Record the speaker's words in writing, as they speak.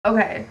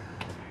Okay,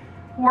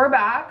 we're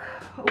back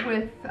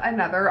with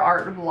another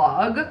art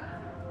vlog.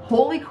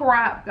 Holy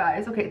crap,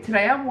 guys. Okay,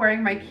 today I'm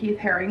wearing my Keith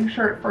Haring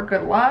shirt for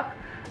good luck.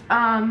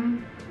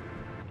 So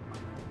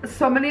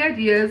many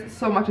ideas,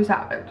 so much has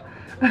happened.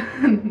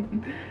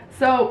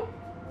 So,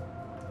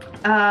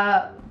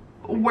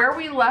 where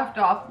we left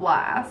off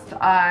last,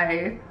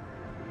 I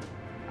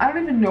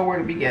don't even know where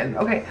to begin.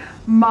 Okay,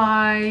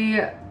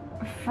 my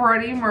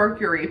Freddie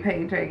Mercury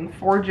painting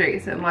for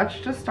Jason. Let's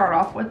just start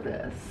off with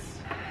this.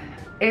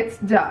 It's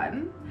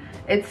done.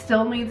 It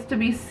still needs to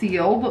be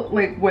sealed,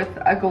 like with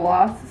a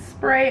gloss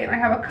spray, and I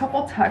have a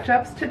couple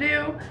touch-ups to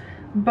do,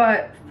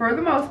 but for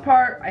the most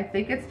part, I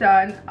think it's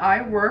done.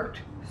 I worked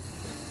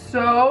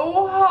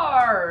so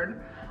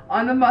hard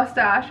on the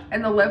mustache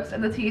and the lips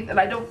and the teeth, and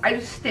I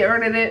just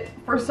stared at it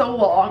for so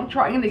long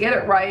trying to get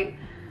it right.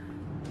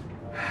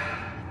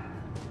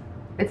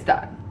 It's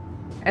done,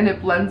 and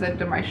it blends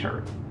into my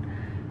shirt.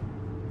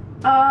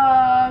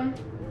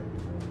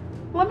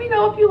 Let me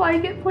know if you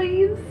like it,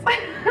 please.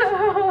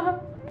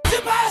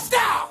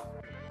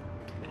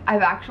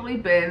 I've actually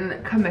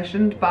been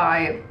commissioned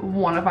by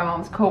one of my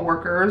mom's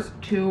co-workers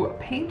to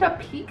paint a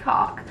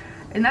peacock,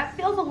 and that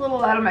feels a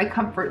little out of my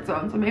comfort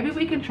zone, so maybe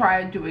we can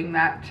try doing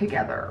that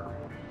together.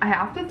 I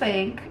have to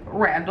thank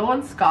Randall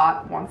and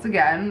Scott once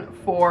again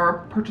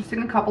for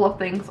purchasing a couple of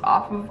things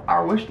off of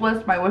our wish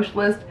list, my wish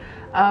list.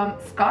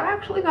 Scott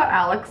actually got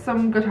Alex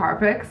some guitar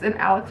picks, and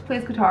Alex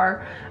plays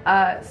guitar,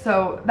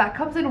 so that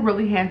comes in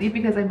really handy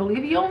because I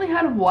believe he only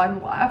had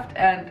one left,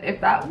 and if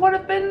that would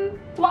have been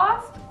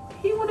lost,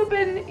 he would have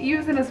been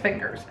using his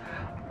fingers,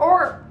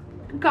 or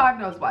God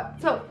knows what.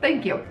 So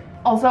thank you.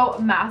 Also,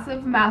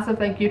 massive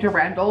thank you to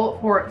Randall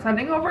for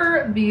sending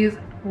over these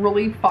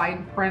really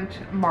fine print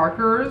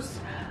markers.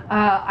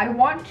 I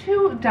want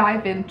to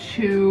dive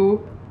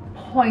into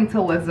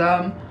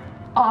pointillism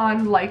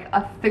on like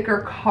a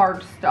thicker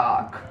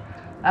cardstock.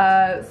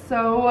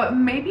 So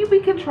maybe we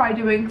can try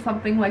doing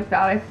something like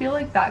that. I feel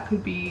like that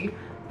could be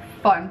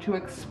fun to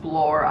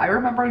explore. I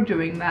remember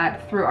doing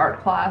that through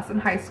art class in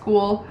high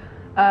school.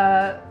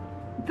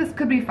 This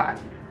could be fun.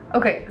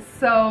 Okay,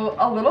 so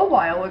a little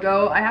while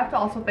ago, I have to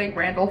also thank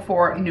Randall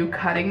for new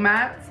cutting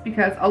mats,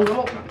 because a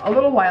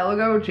little while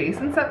ago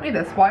Jason sent me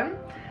this one,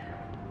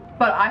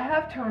 but I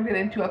have turned it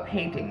into a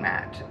painting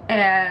mat,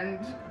 and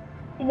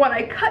when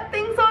I cut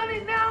things on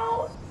it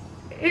now,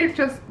 it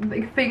just,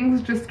 like,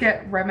 things just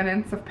get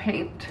remnants of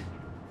paint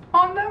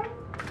on them.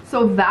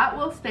 So that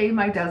will stay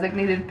my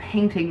designated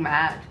painting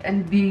mat,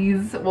 and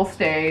these will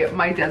stay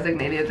my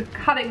designated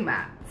cutting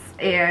mats.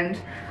 And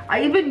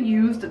I even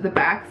used the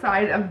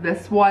backside of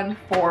this one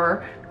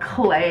for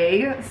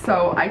clay,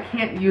 so I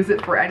can't use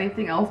it for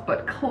anything else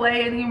but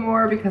clay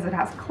anymore because it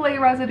has clay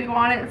residue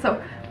on it.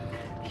 So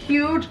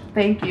huge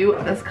thank you.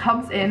 This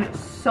comes in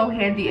so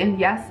handy, and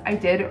yes, I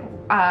did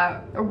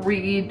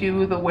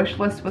redo the wish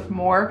list with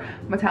more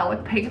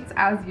metallic paints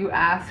as you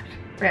asked,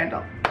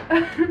 Randall.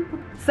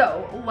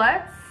 So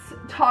let's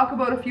talk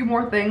about a few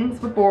more things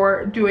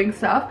before doing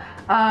stuff.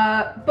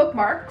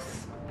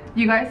 Bookmarks.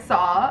 You guys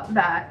saw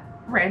that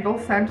Randall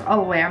sent a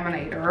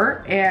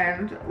laminator,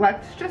 and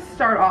let's just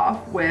start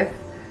off with,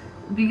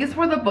 these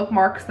were the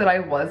bookmarks that I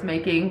was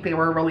making. They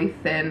were really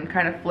thin,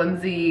 kind of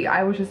flimsy.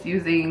 I was just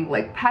using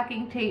like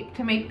packing tape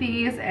to make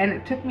these, and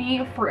it took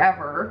me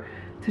forever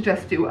to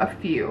just do a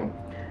few.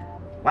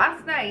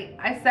 Last night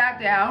I sat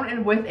down,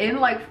 and within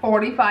like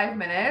 45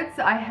 minutes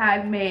I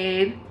had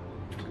made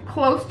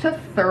close to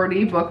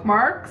 30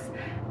 bookmarks,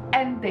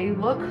 and they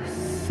look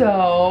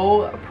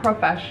so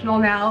professional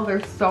now.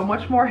 They're so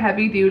much more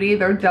heavy duty.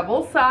 They're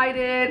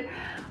double-sided.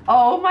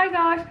 Oh my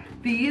gosh,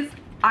 these,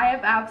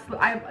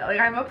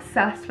 I'm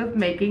obsessed with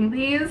making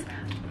these.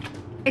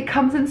 It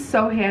comes in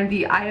so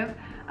handy. I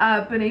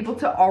have been able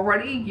to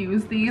already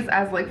use these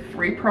as like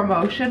free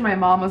promotion. My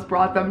mom has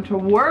brought them to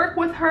work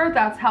with her.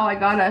 That's how I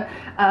got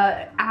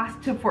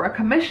asked for a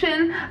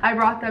commission. I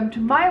brought them to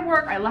my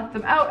work. I left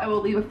them out. I will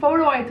leave a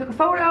photo. I took a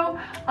photo.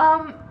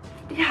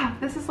 Yeah,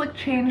 this has like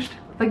changed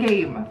the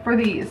game for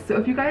these. So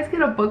if you guys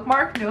get a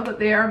bookmark, know that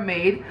they are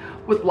made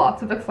with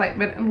lots of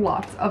excitement and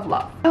lots of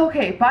love.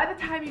 Okay, by the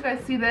time you guys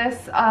see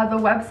this, the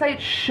website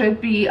should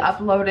be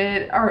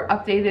uploaded or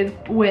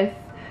updated with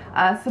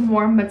some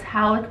more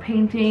metallic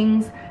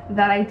paintings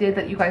that I did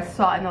that you guys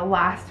saw in the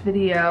last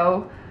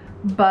video,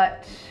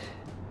 but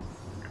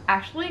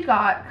Ashley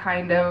got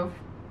kind of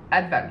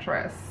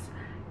adventurous,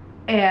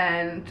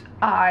 and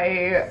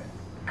I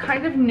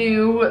kind of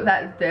knew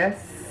that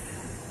this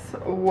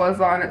was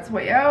on its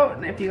way out.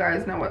 And if you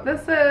guys know what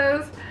this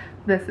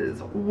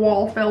is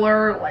wall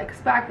filler, like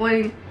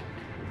spackling.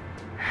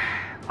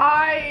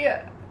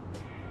 I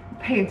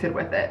painted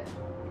with it,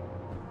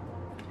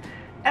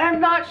 and I'm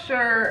not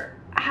sure,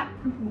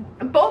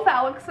 both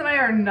Alex and I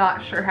are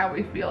not sure how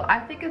we feel. I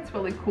think it's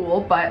really cool,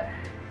 but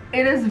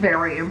it is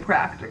very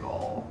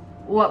impractical.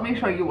 Let me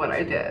show you what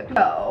I did.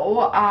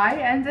 So I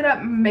ended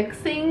up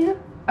mixing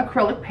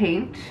acrylic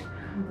paint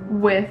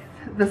with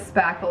the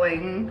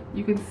spackling.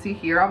 You can see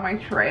here on my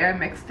tray I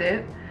mixed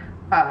it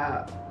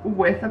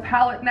with a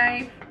palette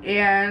knife,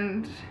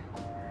 and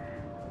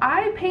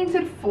I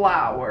painted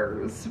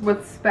flowers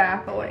with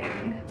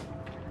spackling.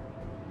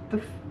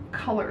 The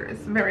color is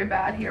very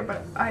bad here,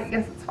 but I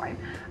guess it's fine.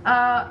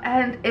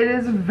 And it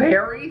is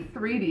very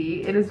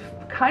 3D. It is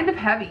kind of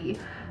heavy.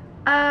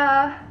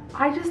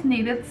 I just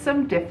needed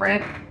some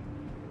different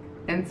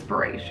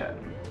inspiration.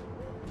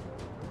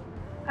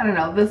 I don't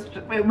know,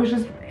 it was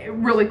just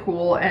really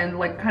cool and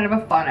like kind of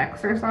a fun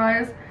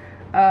exercise.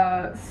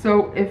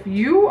 So if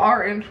you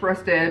are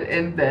interested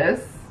in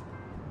this,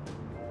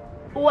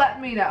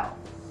 let me know.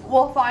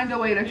 We'll find a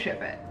way to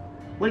ship it.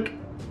 Like,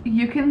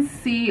 you can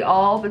see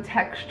all the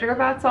texture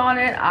that's on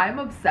it. I'm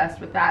obsessed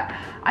with that.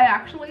 I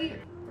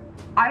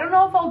don't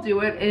know if I'll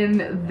do it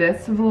in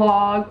this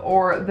vlog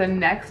or the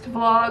next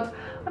vlog.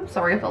 I'm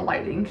sorry if the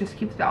lighting just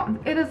keeps down.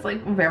 It is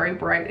like very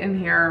bright in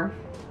here.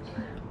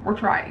 We're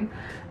trying.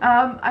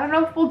 I don't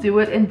know if we'll do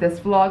it in this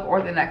vlog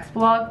or the next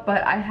vlog,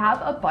 but I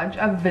have a bunch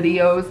of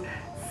videos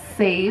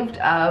saved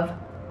of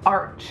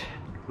art.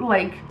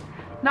 Like,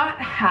 not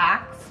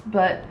hacks,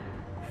 but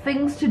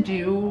things to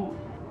do,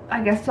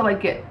 I guess, to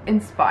like get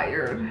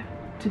inspired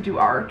to do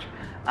art.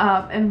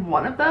 And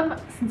one of them,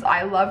 since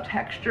I love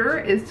texture,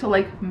 is to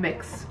like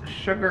mix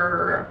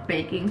sugar,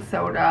 baking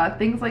soda,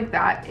 things like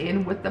that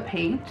in with the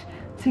paint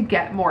to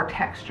get more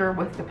texture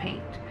with the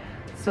paint.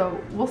 So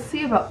we'll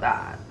see about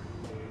that.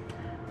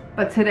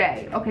 But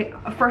today, okay,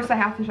 first I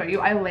have to show you,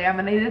 I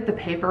laminated the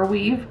paper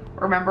weave.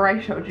 Remember I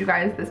showed you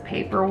guys this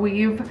paper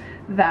weave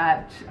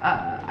that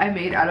I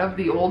made out of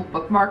the old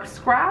bookmark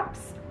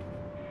scraps?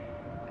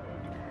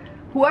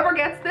 Whoever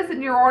gets this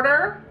in your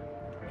order,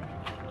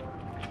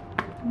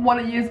 one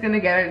of you is gonna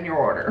get it in your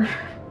order.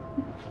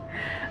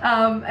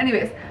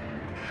 Anyways,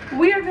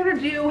 we are gonna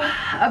do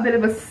a bit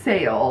of a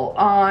sale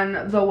on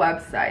the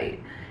website.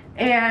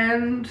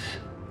 And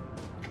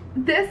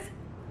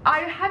I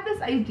had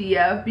this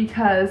idea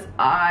because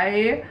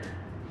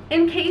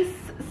in case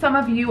some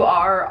of you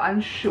are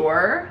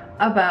unsure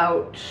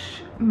about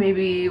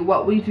maybe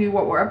what we do,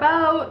 what we're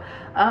about,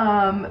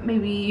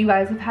 maybe you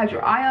guys have had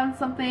your eye on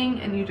something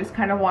and you just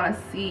kind of want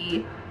to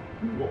see,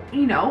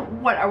 you know,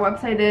 what our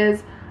website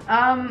is.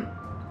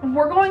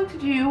 We're going to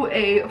do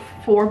a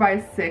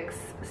 4x6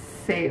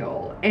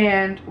 sale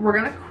and we're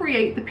going to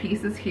create the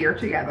pieces here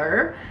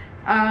together.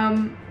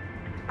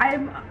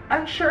 I'm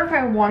unsure if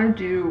I want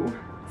to do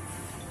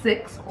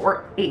 6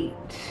 or 8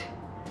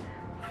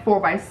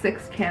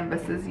 4x6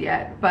 canvases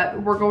yet,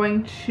 but we're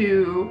going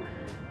to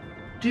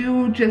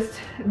do just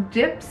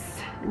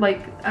dips,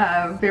 like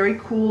very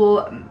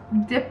cool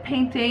dip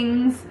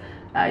paintings.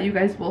 You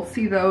guys will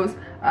see those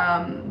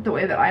the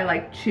way that I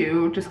like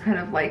to, just kind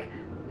of like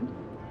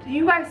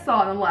you guys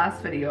saw in the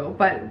last video,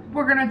 but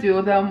we're gonna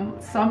do them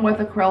some with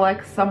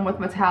acrylics, some with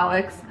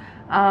metallics,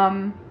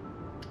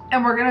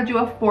 and we're gonna do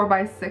a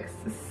 4x6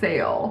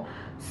 sale.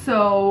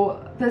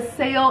 So the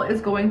sale is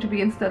going to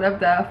be, instead of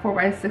the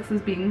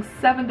 4x6s being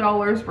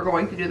 $7, we're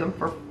going to do them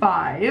for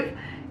 $5.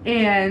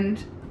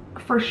 And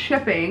for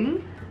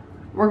shipping,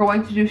 we're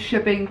going to do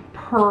shipping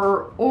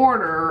per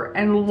order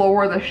and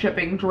lower the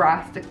shipping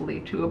drastically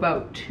to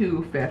about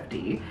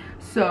 $2.50.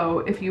 So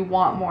if you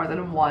want more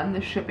than one,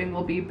 the shipping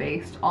will be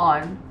based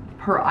on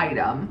per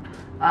item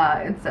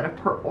instead of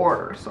per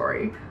order,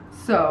 sorry.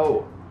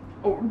 So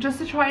just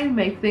to try and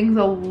make things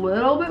a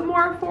little bit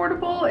more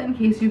affordable in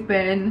case you've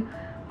been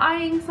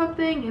eyeing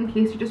something, in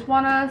case you just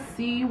want to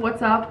see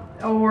what's up,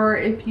 or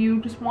if you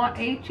just want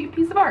a cheap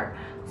piece of art.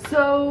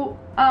 So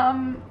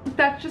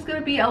that's just going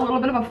to be a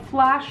little bit of a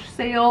flash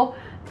sale.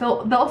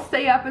 They'll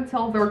stay up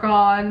until they're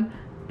gone,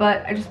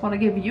 but I just want to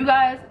give you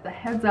guys the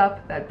heads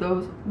up that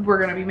we're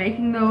going to be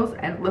making those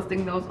and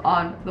listing those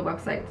on the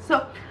website.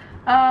 So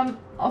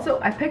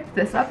also I picked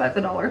this up at the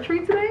Dollar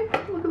Tree today.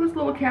 Look at this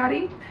little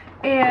caddy.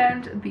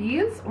 And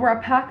these were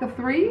a pack of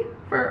 3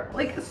 for,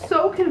 like,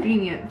 so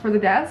convenient for the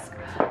desk.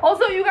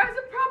 Also, you guys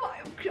have probably,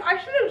 I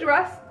should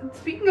address,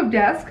 speaking of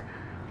desk,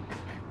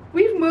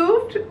 we've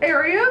moved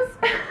areas.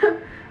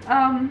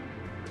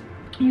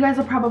 You guys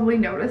have probably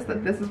noticed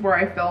that this is where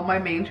I film my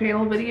main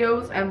channel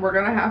videos, and we're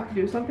gonna have to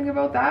do something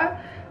about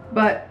that.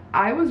 But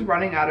I was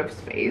running out of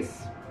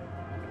space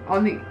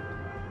on the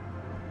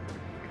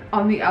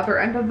other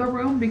end of the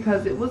room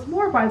because it was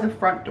more by the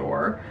front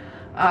door,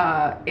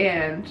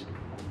 and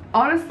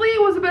honestly, it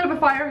was a bit of a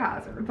fire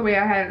hazard the way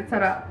I had it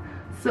set up.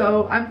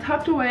 So I'm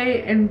tucked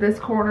away in this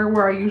corner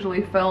where I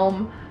usually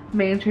film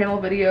main channel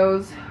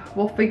videos.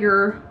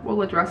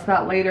 We'll address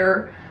that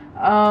later.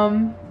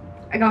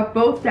 I got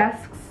both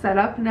desks set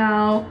up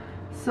now,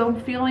 so I'm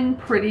feeling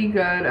pretty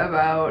good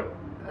about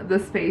the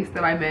space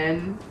that I'm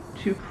in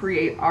to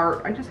create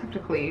art. I just have to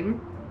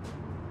clean.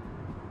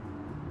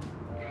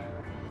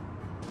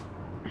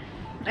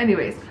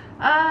 Anyways,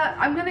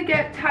 I'm gonna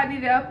get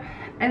tidied up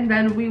and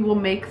then we will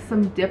make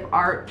some dip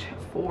art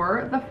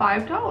for the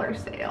 $5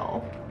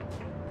 sale.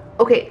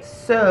 Okay,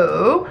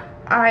 so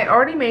I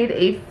already made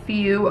a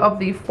few of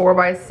the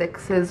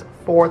 4x6s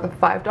for the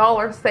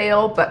 $5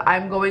 sale, but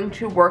I'm going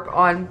to work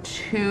on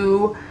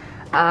 2.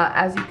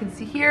 As you can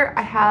see here,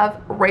 I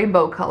have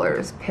rainbow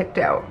colors picked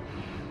out.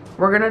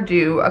 we're gonna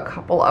do a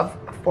couple of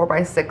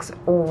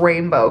 4x6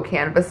 rainbow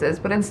canvases,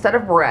 but instead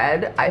of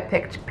red, I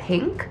picked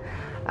pink.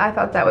 I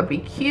thought that would be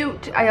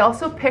cute. I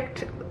also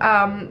picked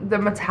the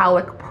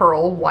metallic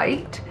pearl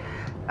white,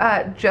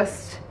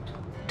 just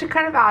to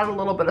kind of add a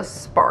little bit of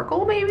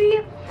sparkle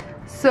maybe.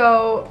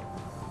 So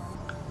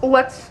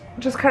let's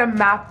just kind of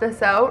map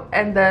this out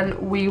and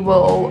then we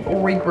will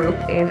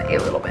regroup in a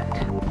little bit.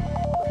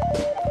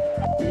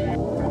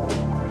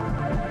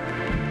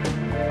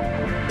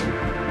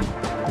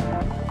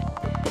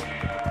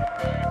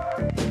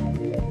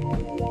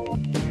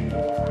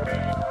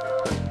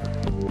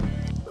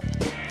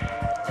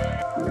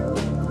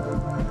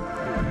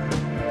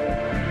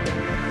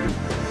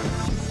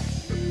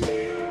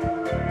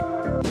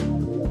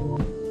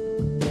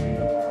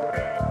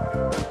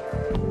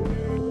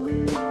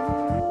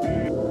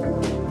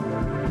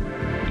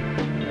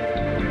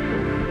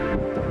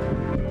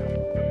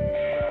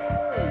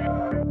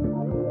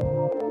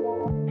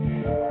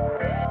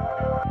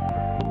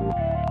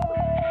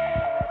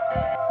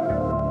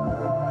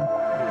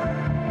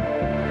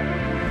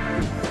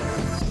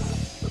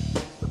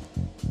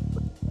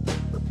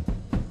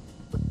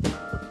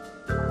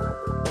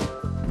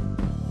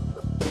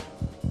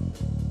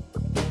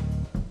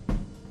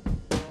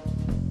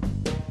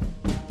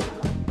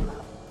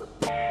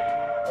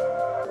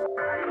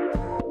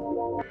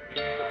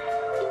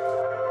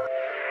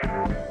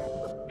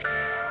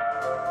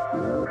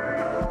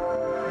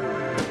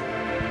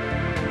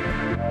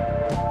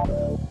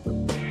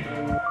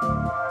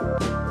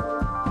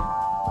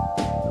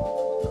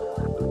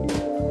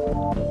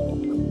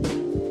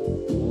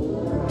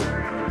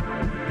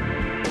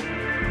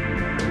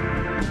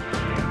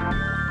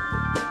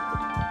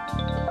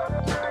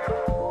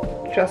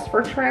 Just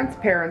for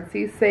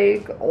transparency's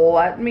sake,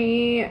 let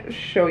me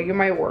show you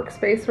my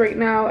workspace right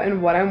now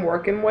and what I'm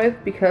working with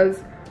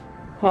because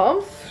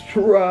I'm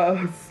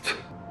stressed.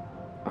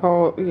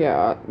 Oh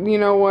yeah, you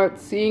know what?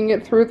 Seeing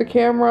it through the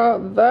camera,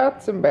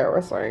 that's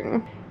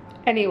embarrassing.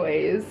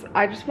 Anyways,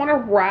 I just want to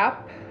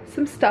wrap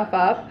some stuff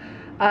up.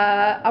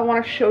 I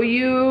want to show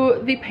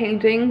you the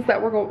paintings that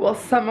we're going, well,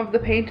 some of the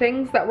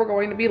paintings that we're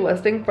going to be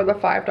listing for the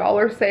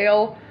 $5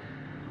 sale.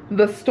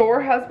 The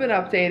store has been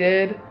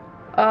updated.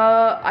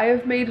 I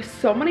have made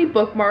so many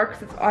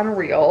bookmarks, it's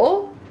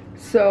unreal.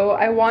 So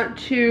I want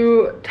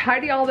to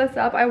tidy all this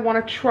up. I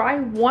want to try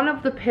one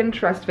of the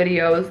Pinterest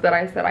videos that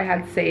I said I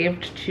had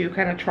saved to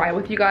kind of try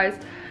with you guys.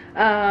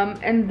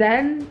 And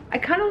then I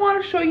kind of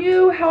want to show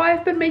you how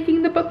I've been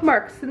making the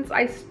bookmarks since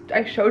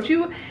I showed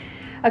you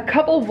a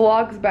couple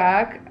vlogs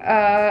back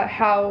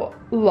how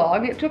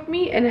long it took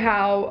me and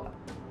how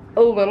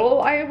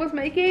little I was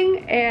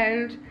making,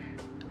 and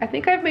I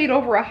think I've made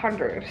over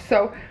 100.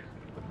 So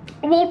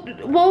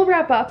we'll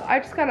wrap up. I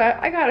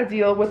gotta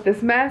deal with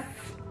this mess.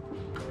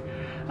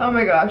 Oh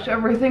my gosh,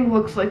 everything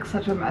looks like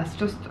such a mess.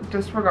 Just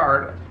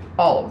disregard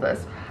all of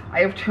this.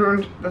 I have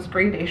turned this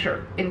Green Day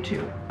shirt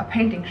into a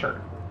painting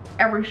shirt.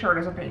 Every shirt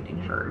is a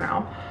painting shirt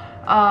now.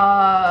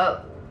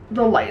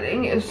 The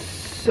lighting is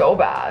so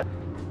bad.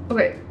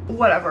 Okay,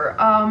 whatever.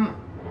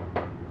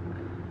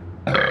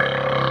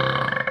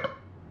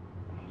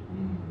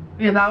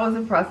 Yeah, that was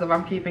impressive.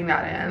 I'm keeping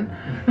that in.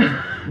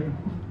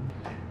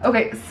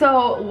 Okay,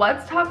 so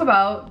let's talk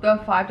about the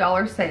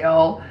 $5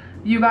 sale.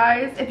 You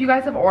guys, if you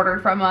guys have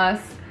ordered from us,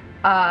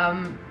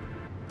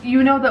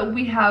 you know that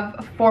we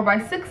have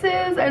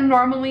 4x6s, and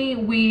normally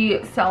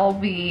we sell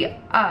the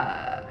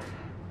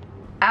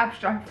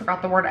abstract, I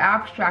forgot the word,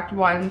 abstract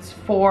ones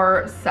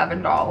for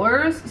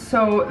 $7.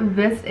 So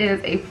this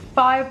is a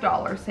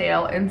 $5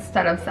 sale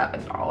instead of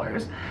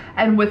 $7.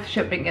 And with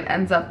shipping, it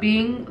ends up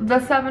being the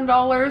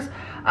 $7.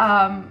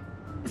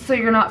 So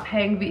you're not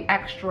paying the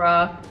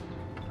extra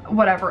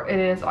whatever it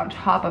is on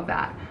top of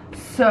that.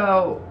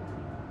 So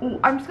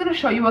I'm just gonna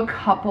show you a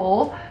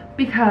couple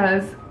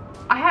because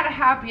I had a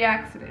happy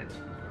accident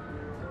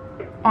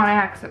on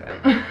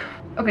accident.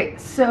 Okay,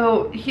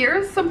 so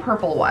here's some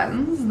purple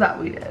ones that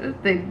we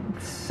did. They're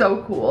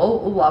so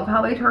cool. Love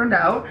how they turned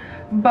out.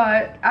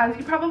 But as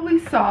you probably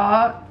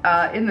saw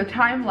in the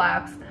time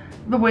lapse,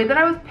 the way that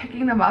I was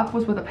picking them up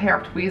was with a pair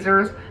of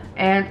tweezers,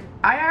 and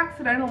I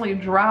accidentally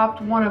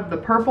dropped one of the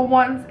purple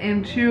ones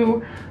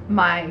into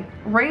my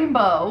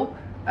rainbow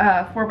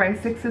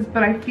 4x6s,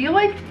 but I feel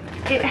like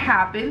it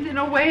happened in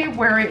a way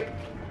where it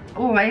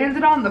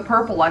landed on the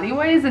purple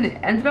anyways, and it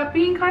ended up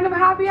being kind of a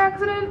happy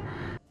accident.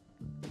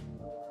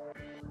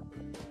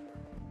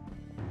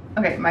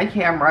 Okay, my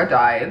camera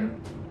died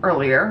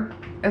earlier.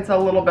 It's a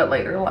little bit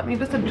later. Let me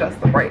just adjust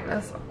the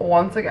brightness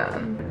once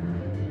again.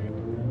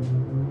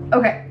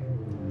 Okay,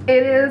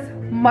 it is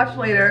much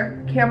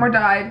later. Camera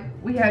died.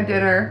 We had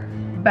dinner,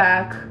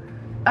 back.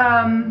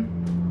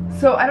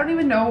 So I don't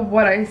even know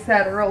what I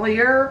said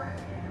earlier,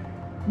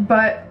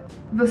 but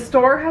the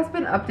store has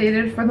been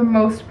updated for the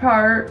most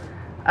part.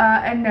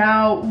 And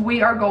now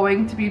we are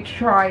going to be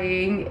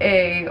trying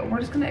we're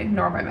just gonna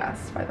ignore my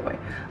mess, by the way.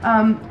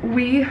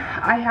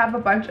 I have a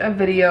bunch of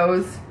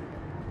videos.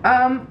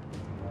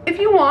 If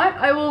you want,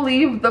 I will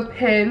leave the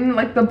pin,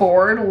 like the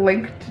board,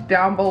 linked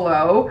down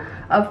below.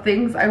 of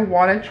things I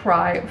want to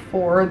try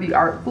for the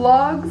art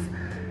vlogs,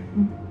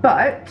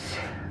 but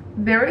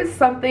there is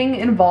something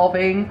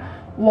involving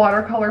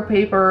watercolor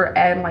paper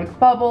and like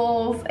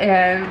bubbles,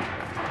 and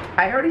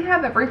I already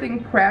have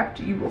everything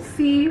prepped. You will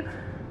see.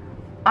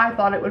 I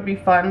thought it would be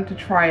fun to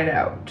try it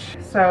out.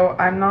 So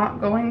I'm not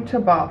going to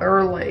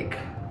bother like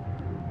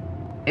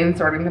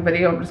inserting the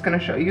video, I'm just gonna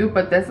show you,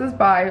 but this is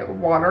by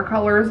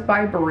Watercolors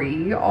by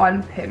Brie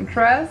on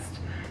Pinterest,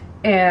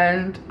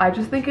 and I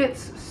just think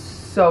it's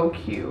so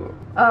cute.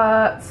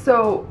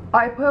 So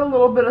I put a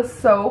little bit of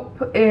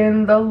soap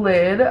in the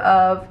lid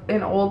of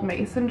an old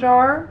mason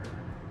jar,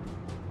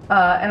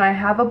 and I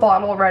have a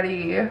bottle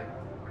ready.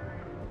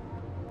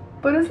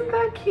 But isn't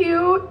that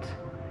cute?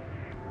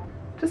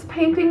 Just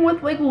painting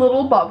with like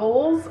little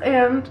bubbles,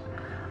 and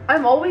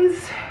I'm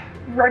always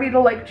ready to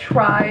like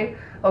try,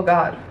 oh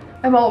god,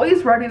 I'm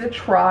always ready to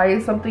try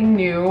something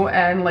new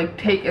and like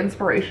take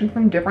inspiration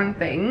from different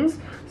things.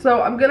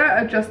 So I'm gonna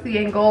adjust the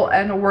angle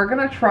and we're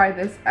gonna try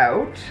this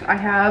out. I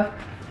have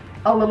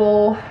a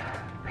little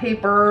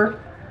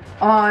paper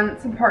on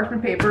some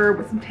parchment paper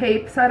with some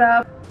tape set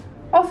up.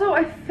 Also,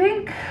 I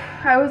think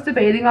I was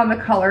debating on the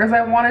colors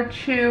I want to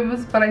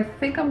choose, but I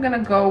think I'm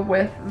gonna go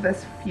with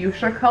this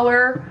fuchsia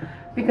color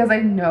because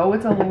I know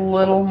it's a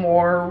little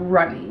more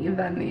runny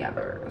than the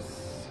others.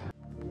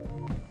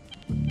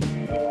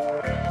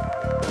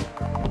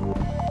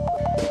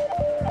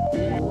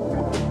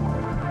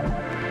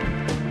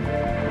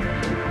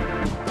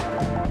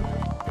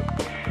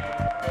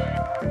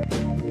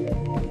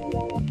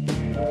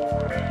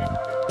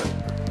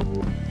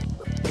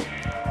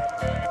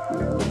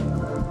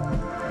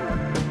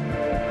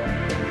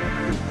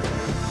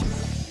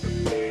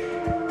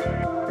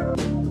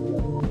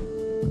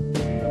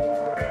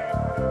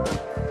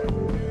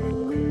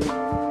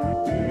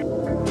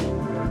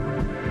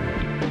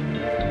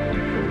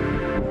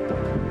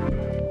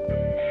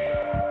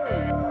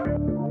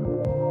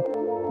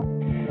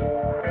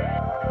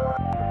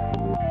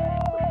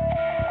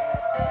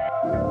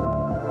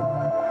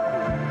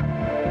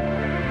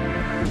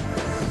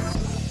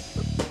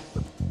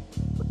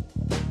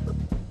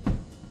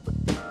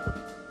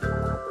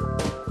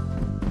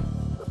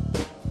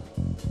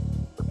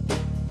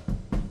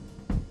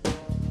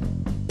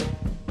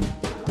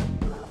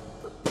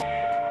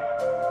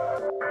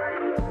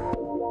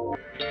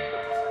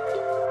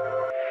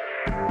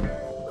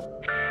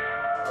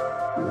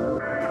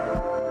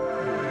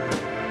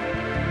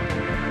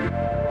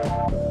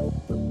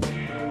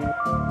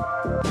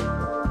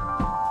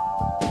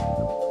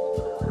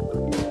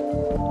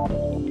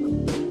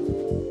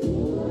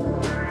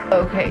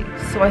 Okay,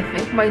 so I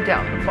think my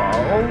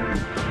downfall,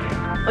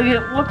 like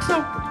it looks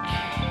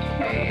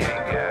okay,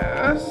 I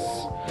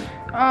guess.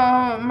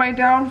 My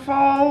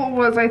downfall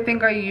was I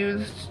think I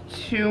used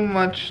too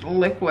much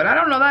liquid. I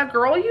don't know, that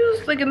girl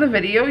used, like in the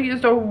video,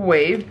 used a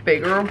way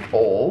bigger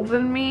bowl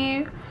than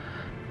me,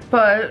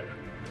 but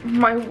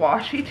my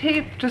washi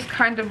tape just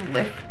kind of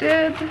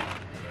lifted,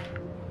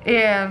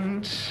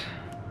 and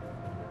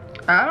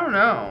I don't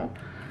know.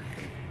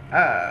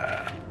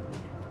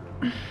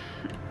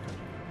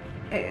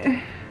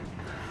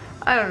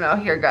 I don't know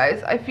here,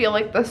 guys. I feel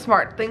like the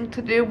smart thing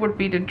to do would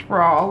be to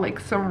draw like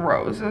some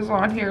roses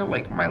on here,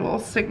 like my little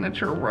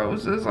signature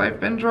roses I've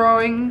been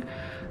drawing.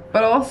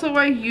 But also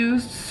I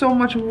used so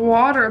much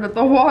water that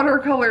the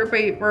watercolor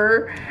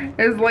paper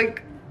is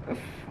like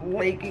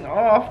flaking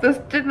off. This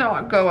did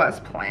not go as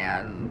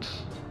planned.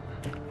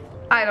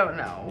 I don't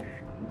know.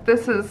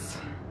 This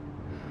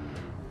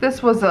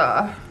was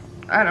a,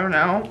 I don't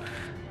know.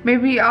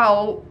 Maybe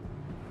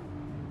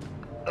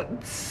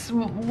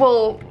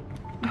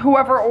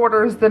whoever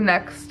orders the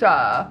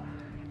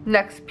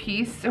next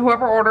piece,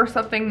 whoever orders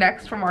something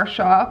next from our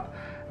shop,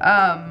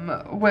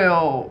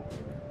 will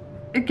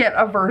get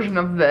a version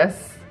of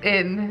this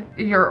in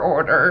your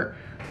order.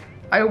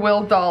 I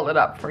will doll it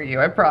up for you,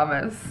 I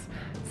promise.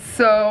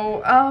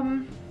 So,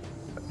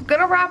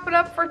 gonna wrap it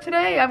up for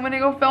today. I'm gonna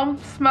go film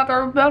some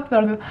other,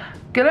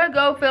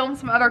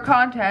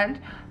 content.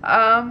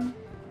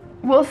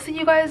 We'll see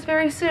you guys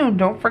very soon.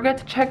 Don't forget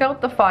to check out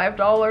the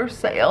 $5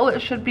 sale.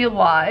 It should be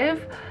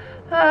live.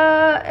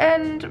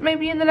 And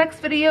maybe in the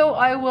next video,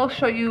 I will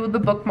show you the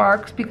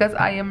bookmarks because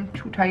I am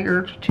too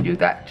tired to do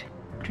that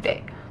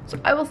today. So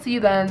I will see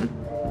you then.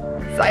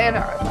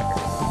 Sayonara.